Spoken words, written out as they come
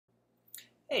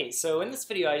Hey, so in this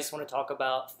video I just want to talk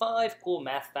about 5 cool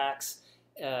math facts,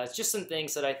 just some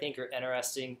things that I think are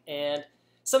interesting, and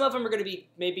some of them are going to be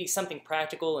maybe something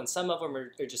practical, and some of them are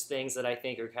just things that I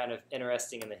think are kind of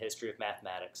interesting in the history of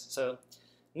mathematics. So,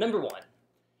 number 1.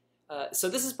 So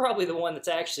this is probably the one that's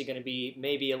actually going to be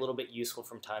maybe a little bit useful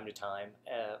from time to time.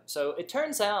 So it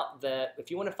turns out that if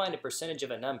you want to find a percentage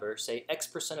of a number, say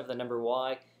x% of the number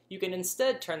y, you can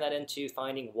instead turn that into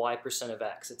finding y% of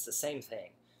x. It's the same thing.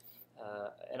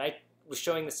 And I was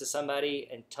showing this to somebody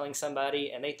and telling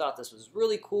somebody, and they thought this was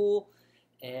really cool,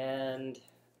 and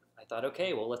I thought,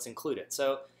 okay, well, let's include it.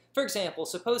 So, for example,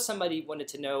 suppose somebody wanted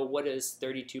to know what is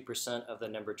 32% of the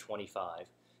number 25.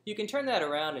 You can turn that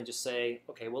around and just say,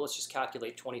 okay, well, let's just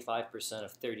calculate 25%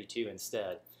 of 32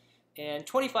 instead. And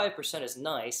 25% is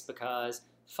nice because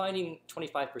finding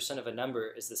 25% of a number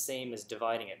is the same as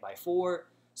dividing it by 4,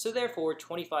 so therefore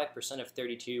 25% of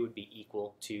 32 would be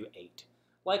equal to 8.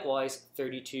 Likewise,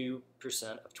 32%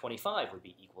 of 25 would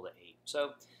be equal to 8.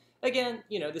 So again,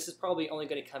 this is probably only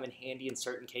going to come in handy in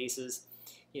certain cases.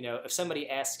 If somebody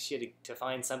asks you to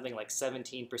find something like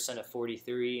 17% of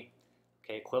 43,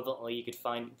 okay, equivalently you could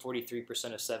find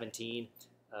 43% of 17.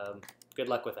 Good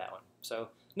luck with that one. So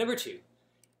number 2.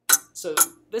 So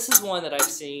this is one that I've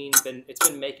seen, it's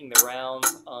been making the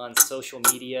rounds on social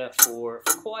media for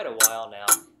quite a while now.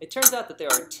 It turns out that there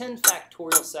are 10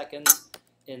 factorial seconds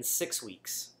in 6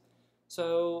 weeks.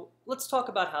 So let's talk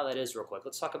about how that is real quick.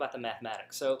 Let's talk about the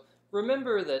mathematics. So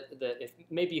remember that if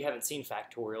maybe you haven't seen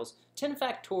factorials, 10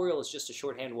 factorial is just a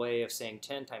shorthand way of saying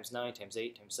 10 times 9 times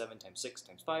 8 times 7 times 6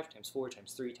 times 5 times 4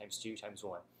 times 3 times 2 times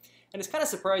 1. And it's kind of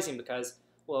surprising because,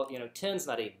 well, 10's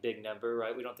not a big number,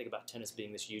 right? We don't think about 10 as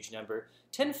being this huge number.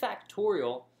 10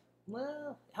 factorial,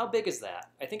 well, how big is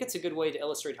that? I think it's a good way to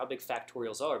illustrate how big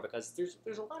factorials are because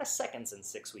there's a lot of seconds in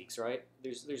 6 weeks, right?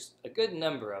 There's a good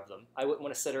number of them. I wouldn't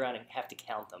want to sit around and have to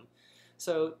count them.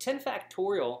 So 10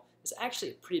 factorial is actually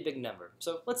a pretty big number.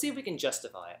 So let's see if we can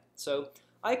justify it. So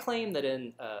I claim that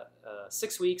in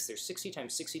 6 weeks there's 60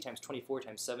 times 60 times 24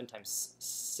 times 7 times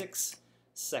 6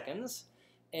 seconds.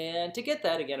 And to get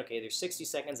that, again, okay, there's 60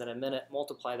 seconds in a minute,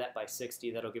 multiply that by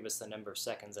 60, that'll give us the number of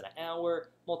seconds in an hour,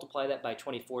 multiply that by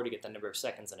 24 to get the number of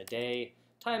seconds in a day,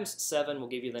 times 7 will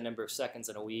give you the number of seconds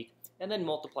in a week, and then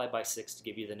multiply by 6 to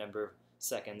give you the number of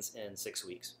seconds in 6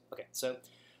 weeks. Okay, so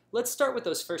let's start with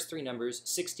those first 3 numbers,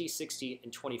 60, 60,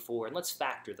 and 24, and let's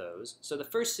factor those. So the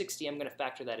first 60, I'm going to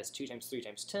factor that as 2 times 3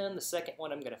 times 10, the second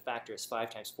one I'm going to factor as 5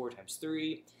 times 4 times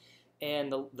 3,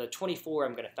 and the 24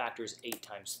 I'm going to factor as 8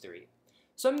 times 3.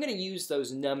 So I'm going to use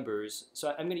those numbers. So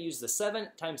I'm going to use the 7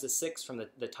 times the 6 from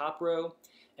the top row,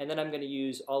 and then I'm going to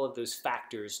use all of those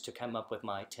factors to come up with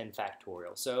my 10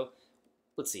 factorial. So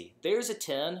let's see. There's a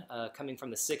 10 coming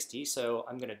from the 60, so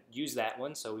I'm going to use that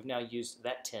one. So we've now used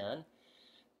that 10.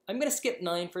 I'm going to skip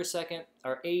 9 for a second.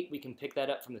 Our 8, we can pick that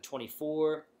up from the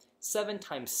 24. 7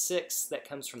 times 6, that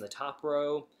comes from the top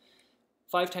row.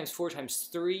 5 times 4 times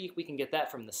 3, we can get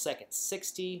that from the second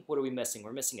 60. What are we missing?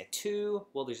 We're missing a 2.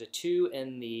 Well, there's a 2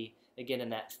 in in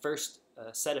that first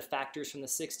set of factors from the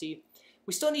 60.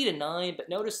 We still need a 9, but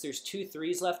notice there's 2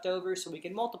 3's left over, so we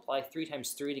can multiply 3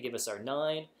 times 3 to give us our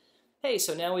 9. Hey,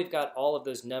 so now we've got all of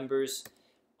those numbers.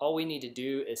 All we need to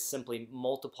do is simply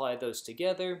multiply those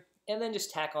together, and then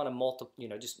just tack on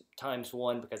a just times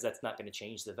 1 because that's not going to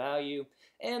change the value.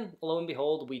 And lo and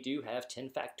behold, we do have 10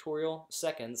 factorial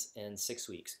seconds in 6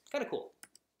 weeks. Kind of cool.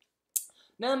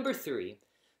 Number 3.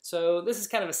 So this is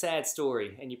kind of a sad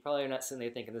story, and you probably are not sitting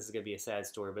there thinking this is going to be a sad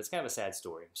story, but it's kind of a sad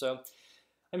story. So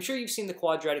I'm sure you've seen the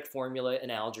quadratic formula in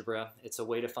algebra. It's a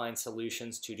way to find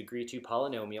solutions to degree 2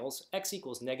 polynomials. X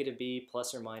equals negative b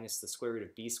plus or minus the square root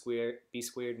of b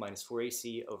squared minus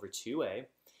 4ac over 2a.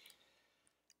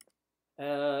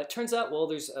 Turns out, well,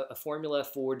 there's a formula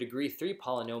for degree 3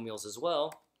 polynomials as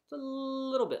well. It's a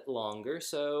little bit longer,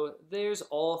 so there's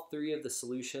all 3 of the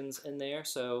solutions in there.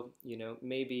 So,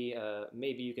 maybe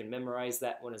you can memorize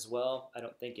that one as well. I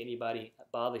don't think anybody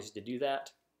bothers to do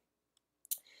that.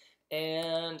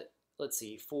 And let's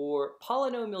see, for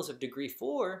polynomials of degree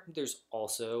 4, there's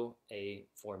also a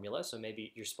formula, so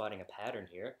maybe you're spotting a pattern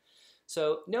here.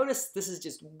 So notice this is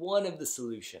just one of the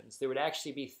solutions. There would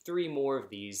actually be 3 more of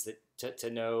these to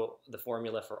know the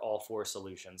formula for all 4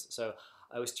 solutions. So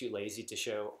I was too lazy to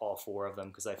show all 4 of them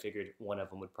because I figured one of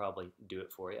them would probably do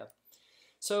it for you.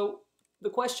 So the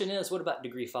question is, what about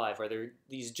degree 5? Are there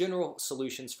these general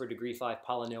solutions for degree 5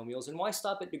 polynomials? And why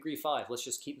stop at degree 5? Let's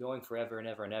just keep going forever and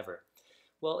ever and ever.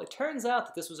 Well, it turns out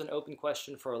that this was an open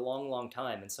question for a long, long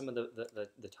time, and some of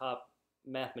the top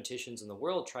mathematicians in the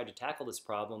world tried to tackle this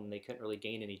problem, and they couldn't really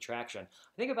gain any traction.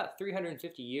 I think about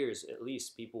 350 years at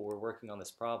least people were working on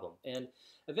this problem. And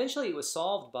eventually it was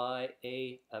solved by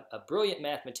a brilliant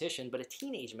mathematician, but a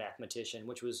teenage mathematician,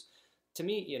 which was, to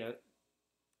me,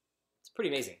 it's pretty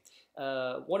amazing.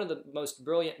 One of the most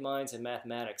brilliant minds in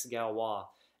mathematics, Galois.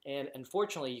 And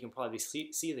unfortunately, you can probably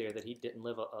see there that he didn't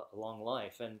live a long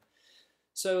life. And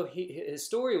so his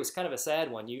story was kind of a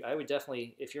sad one. I would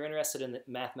definitely, if you're interested in the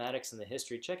mathematics and the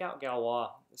history, check out Galois.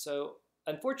 So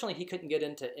unfortunately, he couldn't get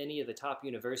into any of the top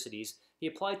universities. He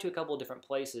applied to a couple of different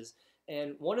places.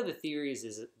 And one of the theories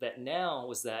is that now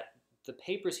was that the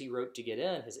papers he wrote to get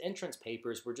in, his entrance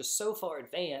papers, were just so far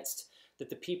advanced that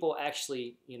the people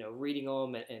actually, reading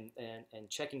them and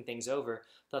checking things over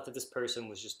thought that this person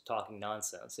was just talking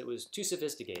nonsense. It was too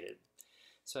sophisticated.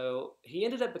 So he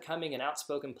ended up becoming an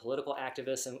outspoken political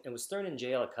activist and was thrown in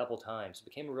jail a couple times.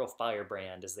 Became a real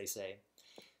firebrand, as they say.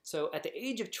 So at the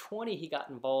age of 20, he got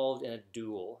involved in a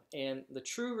duel. And the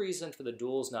true reason for the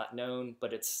duel is not known,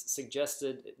 but it's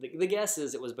suggested, the guess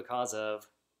is it was because of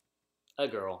a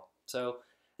girl. So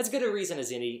as good a reason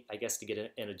as any, I guess, to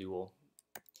get in a duel.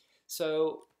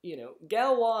 So,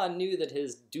 Galois knew that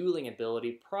his dueling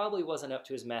ability probably wasn't up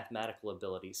to his mathematical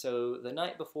ability. So the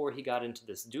night before he got into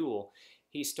this duel,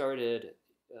 he started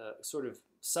sort of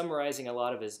summarizing a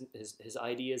lot of his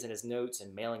ideas and his notes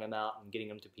and mailing them out and getting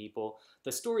them to people.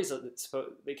 The stories,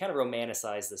 they kind of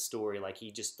romanticize the story, like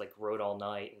he just wrote all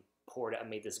night and poured out and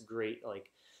made this great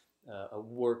a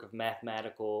work of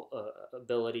mathematical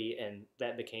ability, and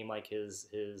that became like his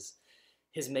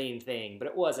main thing. But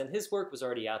it wasn't. His work was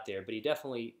already out there, but he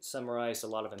definitely summarized a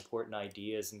lot of important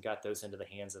ideas and got those into the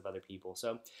hands of other people.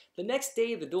 So the next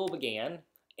day the duel began,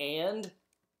 and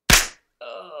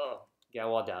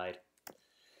Galois died.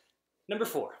 Number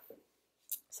 4.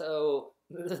 So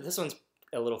this one's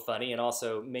a little funny, and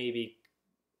also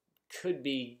could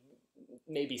be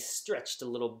stretched a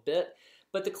little bit.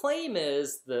 But the claim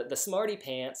is the smarty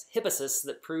pants Hippasus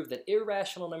that proved that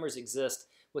irrational numbers exist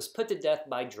was put to death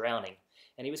by drowning.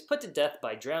 And he was put to death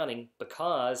by drowning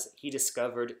because he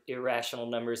discovered irrational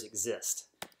numbers exist.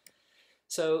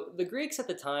 So the Greeks at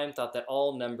the time thought that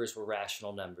all numbers were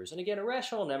rational numbers. And again, a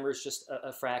rational number is just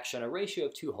a fraction, a ratio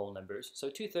of 2 whole numbers. So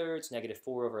 2/3,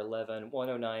 -4/11,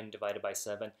 109 divided by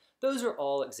 7. Those are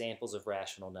all examples of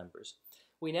rational numbers.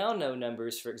 We now know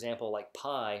numbers, for example, like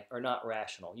pi, are not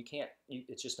rational.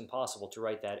 It's just impossible to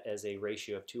write that as a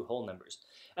ratio of 2 whole numbers.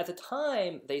 At the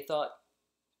time, they thought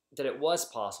that it was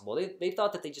possible. They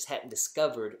thought that they just hadn't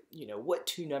discovered, what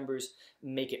 2 numbers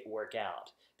make it work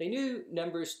out. They knew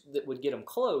numbers that would get them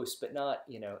close, but not,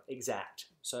 exact.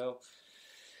 So,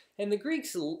 and the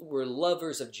Greeks were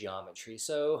lovers of geometry.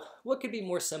 So what could be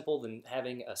more simple than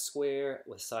having a square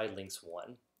with side lengths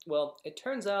 1? Well, it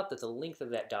turns out that the length of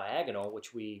that diagonal,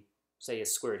 which we say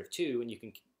is square root of 2, and you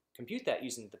can compute that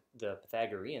using the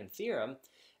Pythagorean theorem,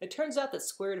 it turns out that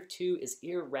square root of 2 is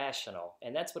irrational,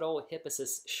 and that's what old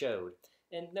Hippasus showed.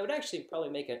 And that would actually probably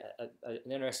make an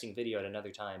interesting video at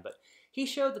another time, but he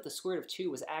showed that the square root of 2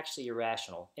 was actually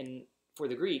irrational. And for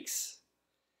the Greeks,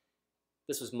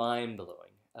 this was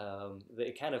mind-blowing.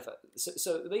 They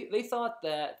thought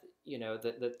that,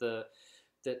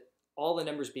 that all the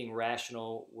numbers being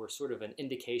rational were sort of an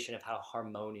indication of how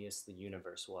harmonious the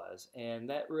universe was. And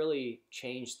that really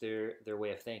changed their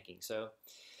way of thinking. So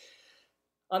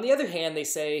on the other hand, they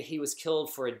say he was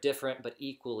killed for a different but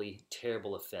equally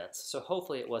terrible offense. So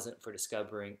hopefully it wasn't for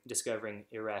discovering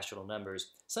irrational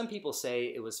numbers. Some people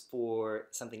say it was for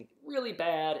something really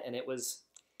bad, and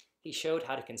he showed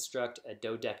how to construct a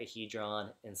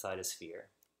dodecahedron inside a sphere.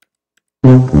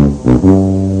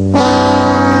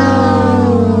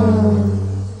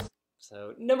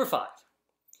 So number 5.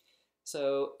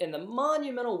 So in the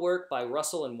monumental work by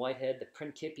Russell and Whitehead, the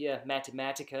Principia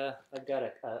Mathematica, I've got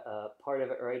a part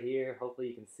of it right here. Hopefully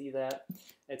you can see that.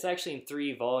 It's actually in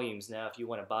 3 volumes now if you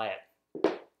want to buy it.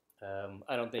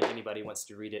 I don't think anybody wants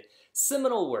to read it.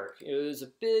 Seminal work. It was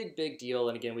a big, big deal.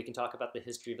 And again, we can talk about the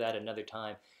history of that another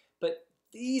time. But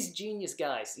these genius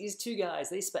guys, these 2 guys,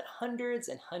 they spent hundreds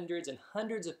and hundreds and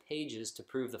hundreds of pages to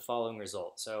prove the following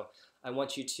result. So I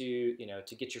want you to,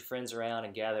 to get your friends around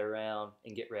and gather around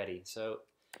and get ready. So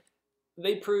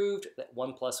they proved that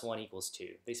 1 + 1 =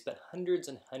 2. They spent hundreds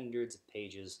and hundreds of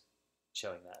pages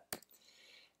showing that.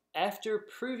 After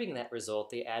proving that result,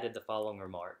 they added the following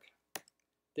remark.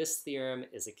 This theorem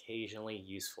is occasionally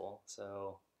useful.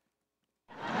 So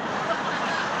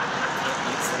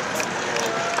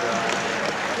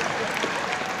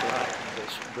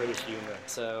British humor.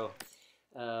 So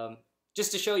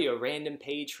just to show you a random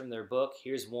page from their book,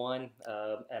 here's one,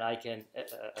 and I can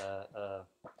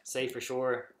say for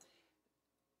sure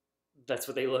that's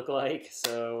what they look like.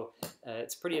 So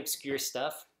it's pretty obscure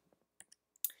stuff.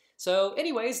 So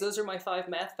anyways, those are my 5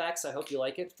 math facts. I hope you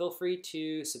like it. Feel free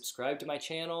to subscribe to my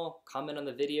channel, comment on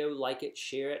the video, like it,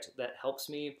 share it. That helps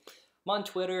me. I'm on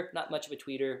Twitter, not much of a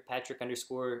tweeter,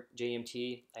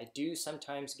 Patrick_JMT. I do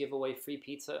sometimes give away free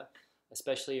pizza,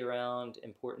 especially around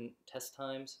important test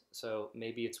times. So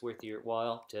maybe it's worth your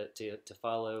while to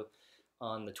follow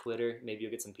on the Twitter. Maybe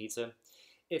you'll get some pizza.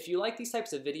 If you like these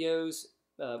types of videos,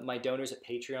 my donors at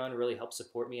Patreon really help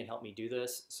support me and help me do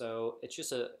this. So it's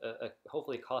just a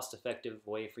hopefully cost-effective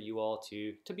way for you all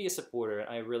to be a supporter. And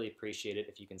I really appreciate it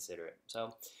if you consider it.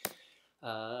 So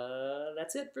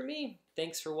that's it for me.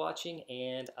 Thanks for watching,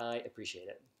 and I appreciate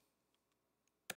it.